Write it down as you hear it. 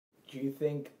Do you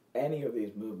think any of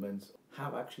these movements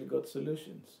have actually got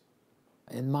solutions?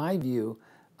 In my view,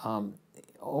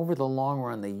 over the long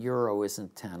run, the euro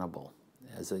isn't tenable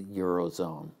as a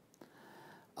eurozone.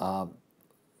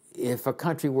 If a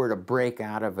country were to break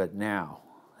out of it now,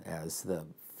 as the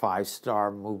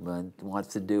five-star movement wants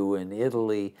to do in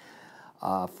Italy,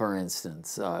 for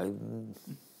instance,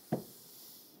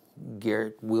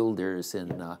 Geert Wilders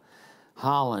in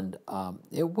Holland,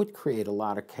 it would create a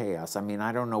lot of chaos. I mean,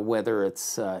 I don't know whether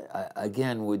it's,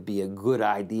 again, would be a good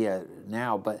idea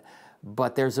now,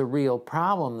 but there's a real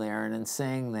problem there. And in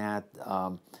saying that,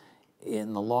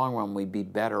 in the long run, we'd be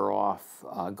better off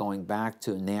going back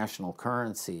to national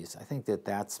currencies. I think that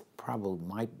that's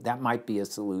probably that might be a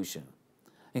solution.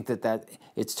 I think that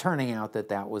it's turning out that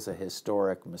that was a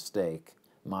historic mistake,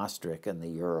 Maastricht and the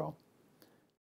euro.